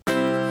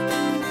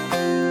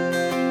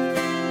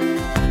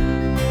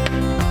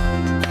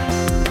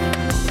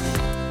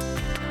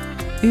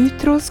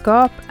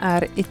Utroskap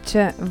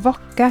ikke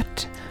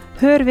vakkert.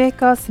 Hør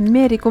Ukas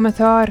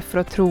mediekommentar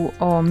fra Tro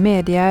og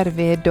medier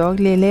ved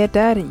daglig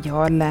leder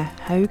Jarle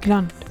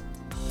Haugland.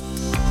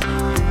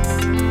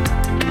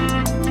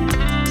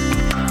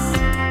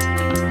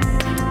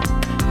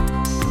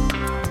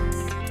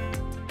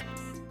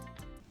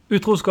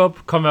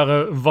 Utroskap kan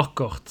være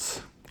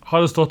vakkert, har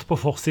det stått på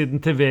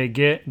forsiden til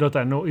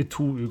vg.no i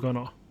 2 uker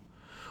nå.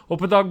 Og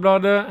på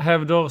Dagbladet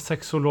hevder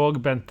sexolog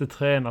Bente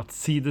Treen at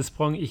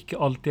sidesprang ikke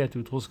alltid et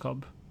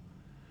utroskap.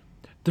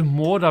 Det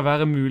må da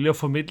være mulig å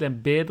formidle en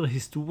bedre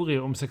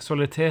historie om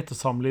seksualitet og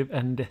samliv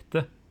enn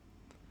dette.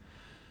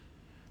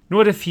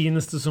 Noe av det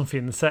fineste som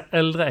finnes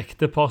eldre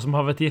ektepar som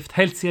har vært gift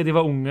helt siden de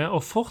var unge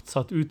og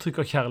fortsatt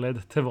uttrykker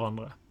kjærlighet til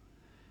hverandre.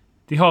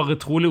 De har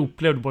trolig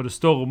opplevd både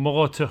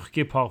stormer og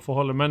tørke i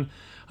parforholdet, men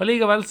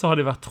allikevel så har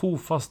de vært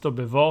trofast og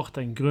bevart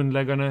den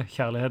grunnleggende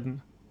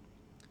kjærligheten.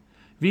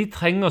 Vi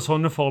trenger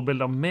sånne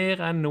forbilder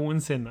mer enn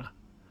noensinne.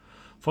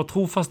 For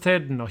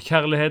trofastheten og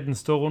kjærligheten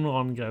står under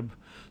angrep,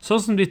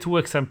 sånn som de 2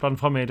 eksemplene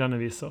fra mediene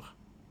viser.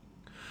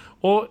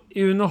 Og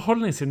i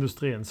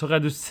underholdningsindustrien så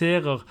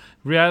reduserer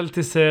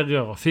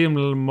reality-serier,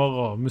 filmer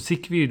og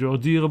musikkvideoer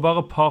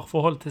dyrebare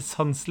parforhold til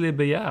sanselig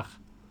begjær.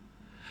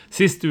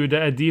 Sist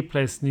ute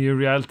Dplays nye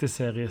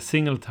reality-serie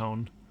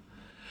Singletown.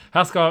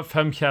 Her skal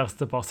 5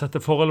 kjærestepar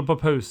sette forholdet på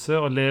pause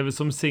og leve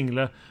som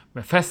single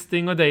med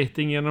festing og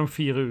dating gjennom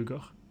 4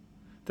 uker.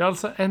 Det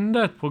altså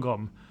enda et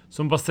program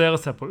som baserer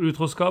seg på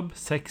utroskap,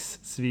 sex,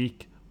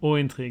 svik og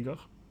intriger.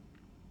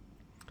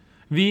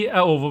 Vi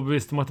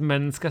overbevist om at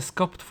mennesket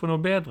skapt for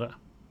noe bedre.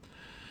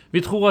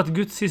 Vi tror at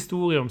Guds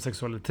historie om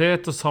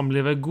seksualitet og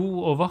samliv god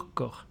og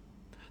vakker.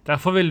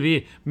 Derfor vil vi,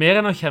 mer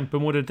enn å kjempe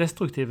mot det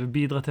destruktive,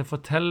 bidra til å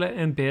fortelle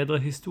en bedre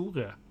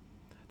historie.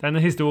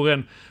 Denne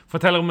historien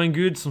forteller om en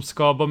Gud som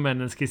skaper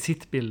mennesket i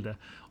sitt bilde,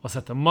 og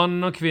setter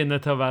mann og kvinne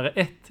til å være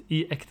ett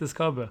i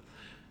ekteskapet.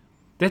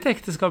 Dette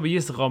ekteskapet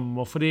gis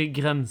rammer fordi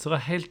grenser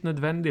helt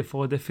nødvendige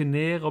for å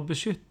definere og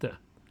beskytte.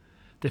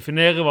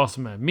 Definere hva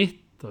som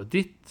mitt og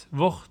ditt,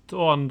 vårt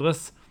og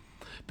andres.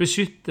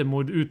 Beskytte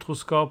mot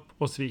utroskap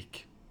og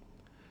svik.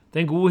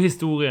 Den gode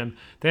historien,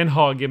 det en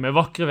hage med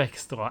vakre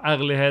vekster av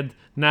ærlighet,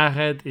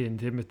 nærhet,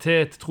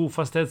 intimitet,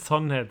 trofasthet,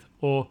 sannhet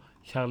og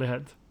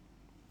kjærlighet.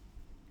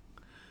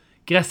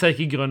 Gress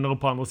ikke grønnere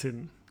på andre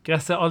siden.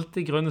 Gress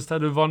alltid grønnest der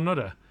du vanner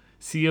det,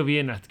 sier vi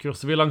i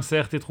nettkurset vi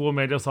lanserte i Tro og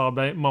mediers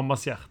arbeid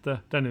Mammas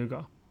hjerte denne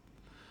uka.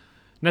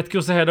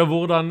 Nettkurset heter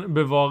Hvordan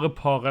bevare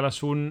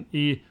parrelasjonen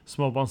i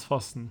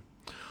småbarnsfasen.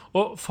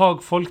 Og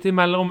fagfolk de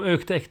melder om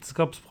økte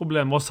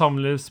ekteskapsproblemer og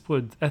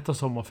samlivsbrudd etter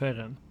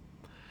sommerferien.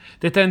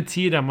 Dette en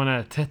tid der man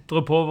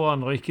tettere på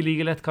hverandre og ikke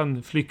like lett kan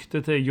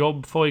flykte til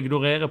jobb for å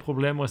ignorere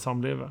problemer i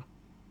samlivet.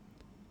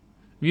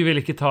 Vi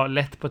vil ikke ta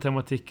lett på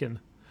tematikken.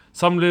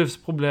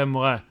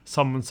 Samlivsproblemer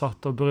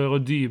sammensatte og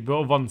berører dype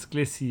og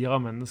vanskelige sider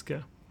av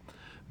mennesket.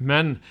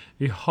 Men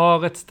vi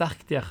har et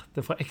sterkt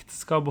hjerte for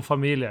ekteskap og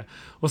familie,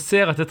 og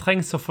ser at det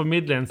trengs å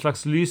formidle en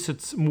slags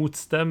lysets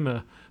motstemme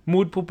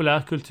mot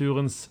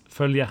populærkulturens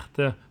følg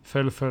hjerte,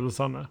 følg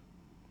følelsene.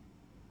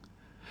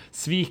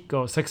 Svik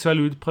og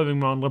seksuell utprøving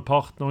med andre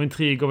partner og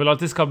intriger vil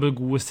alltid skape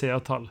gode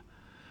seertall,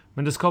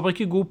 men det skaper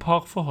ikke god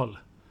parforhold,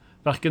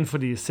 hverken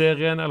for de i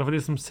serien eller for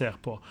de som ser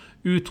på.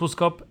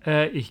 Utroskap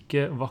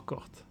ikke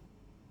vakkert.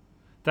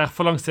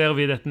 Derfor lanserer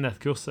vi dette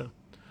nettkurset.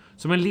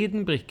 Som en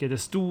liten brikke det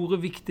store,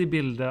 viktige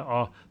bildet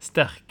av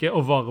sterke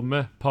og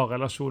varme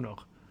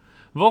parrelasjoner.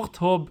 Vårt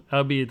håp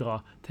å bidra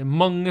til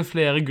mange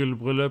flere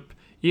gullbryllup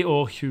i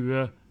år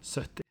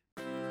 2070.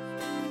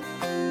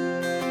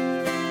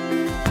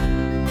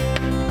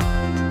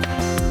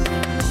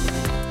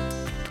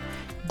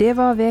 Det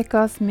var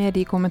Ukas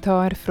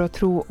mediekommentar fra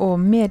Tro og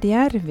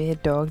medier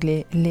ved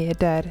daglig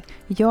leder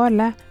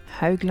Jarle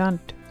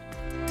Haugland.